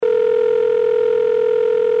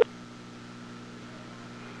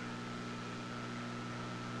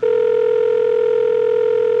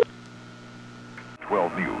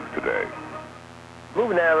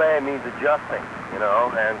needs adjusting,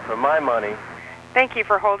 and for my money... Thank you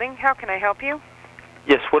for holding. How can I help you?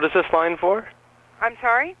 Yes, what is this line for? I'm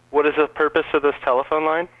sorry? What is the purpose of this telephone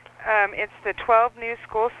line? It's the 12 New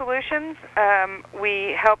School Solutions.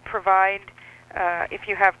 We help provide, if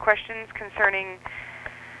you have questions concerning...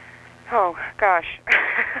 Oh, gosh.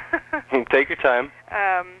 Take your time.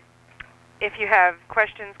 If you have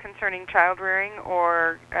questions concerning child rearing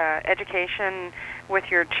or education with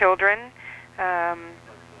your children,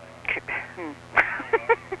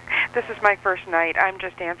 this is my first night. I'm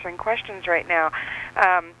just answering questions right now.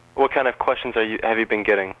 What kind of questions have you been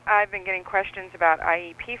getting? I've been getting questions about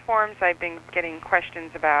IEP forms. I've been getting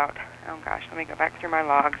questions about, oh gosh, let me go back through my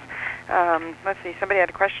logs. Let's see, somebody had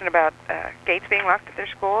a question about gates being locked at their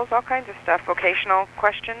schools, all kinds of stuff, vocational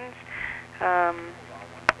questions,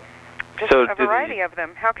 just a variety of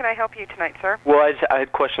them. How can I help you tonight, sir? Well, I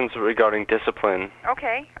had questions regarding discipline.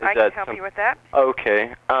 Okay, I can help you with that.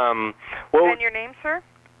 Okay. And your name, sir?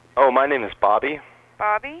 Oh, my name is Bobby.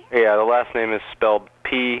 Bobby? Yeah, the last name is spelled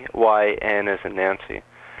P-Y-N as in Nancy.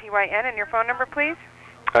 P-Y-N, and your phone number, please?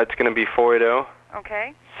 It's going to be 480.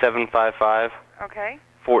 Okay. 755. Okay.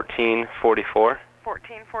 1444.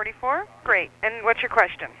 1444? Great. And what's your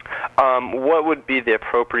question? What would be the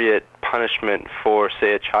appropriate punishment for,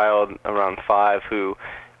 say, a child around 5 who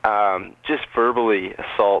just verbally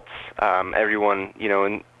assaults everyone,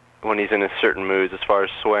 when he's in a certain mood, as far as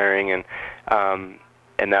swearing and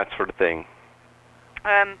that sort of thing?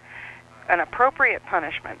 An appropriate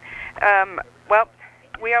punishment. Well,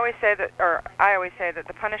 we always say that, or I always say that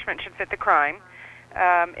the punishment should fit the crime.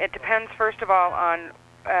 It depends, first of all, on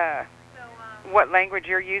what language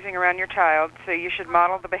you're using around your child, so you should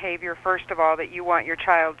model the behavior, first of all, that you want your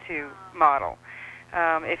child to model.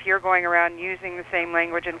 If you're going around using the same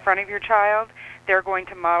language in front of your child, they're going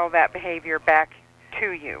to model that behavior back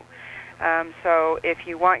to you. So if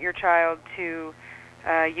you want your child to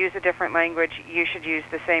use a different language, you should use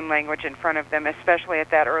the same language in front of them, especially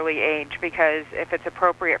at that early age, because if it's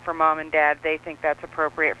appropriate for mom and dad, they think that's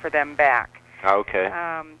appropriate for them back. Okay.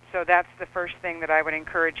 So that's the first thing that I would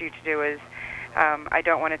encourage you to do is, I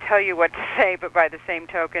don't want to tell you what to say, but by the same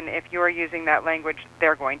token, if you're using that language,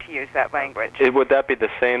 they're going to use that language. Would that be the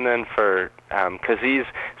same then for, because he's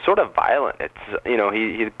sort of violent. It's,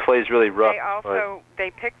 he plays really rough.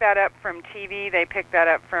 They pick that up from TV, they pick that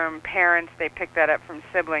up from parents, they pick that up from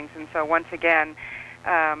siblings, and so once again,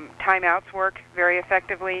 timeouts work very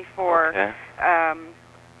effectively for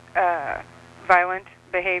violent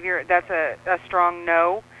behavior. That's a strong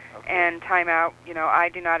no. Okay. And timeout, I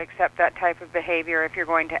do not accept that type of behavior. If you're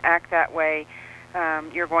going to act that way,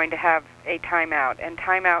 you're going to have a timeout. And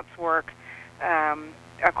timeouts work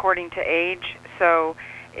according to age. So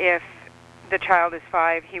if the child is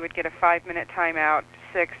 5, he would get a 5-minute timeout,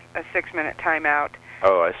 a 6-minute timeout.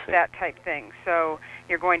 Oh, I see. That type thing. So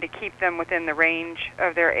you're going to keep them within the range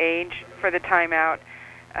of their age for the timeout.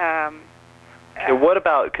 What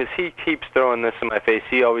about, because he keeps throwing this in my face,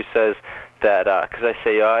 he always says that, because I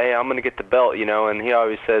say, oh, hey, I'm going to get the belt, and he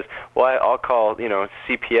always says, well, I'll call,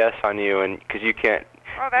 CPS on you, and because you can't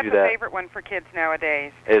that's a favorite one for kids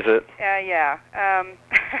nowadays. Is it? Yeah.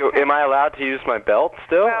 So am I allowed to use my belt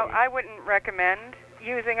still? Well, I wouldn't recommend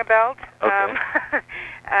using a belt. Okay.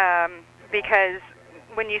 Because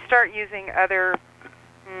when you start using other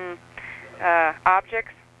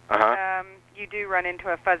objects, you do run into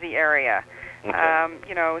a fuzzy area.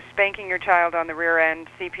 Okay. Spanking your child on the rear end,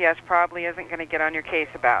 CPS probably isn't going to get on your case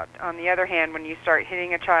about. On the other hand, when you start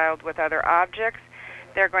hitting a child with other objects,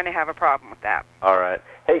 they're going to have a problem with that. All right.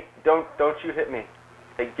 Hey, don't you hit me.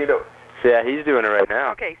 Hey, get over. Yeah, he's doing it right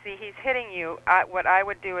now. Okay, see, he's hitting you. What I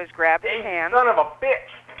would do is grab his hand. Son of a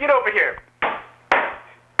bitch! Get over here!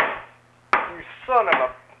 You son of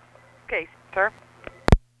a... Okay, sir.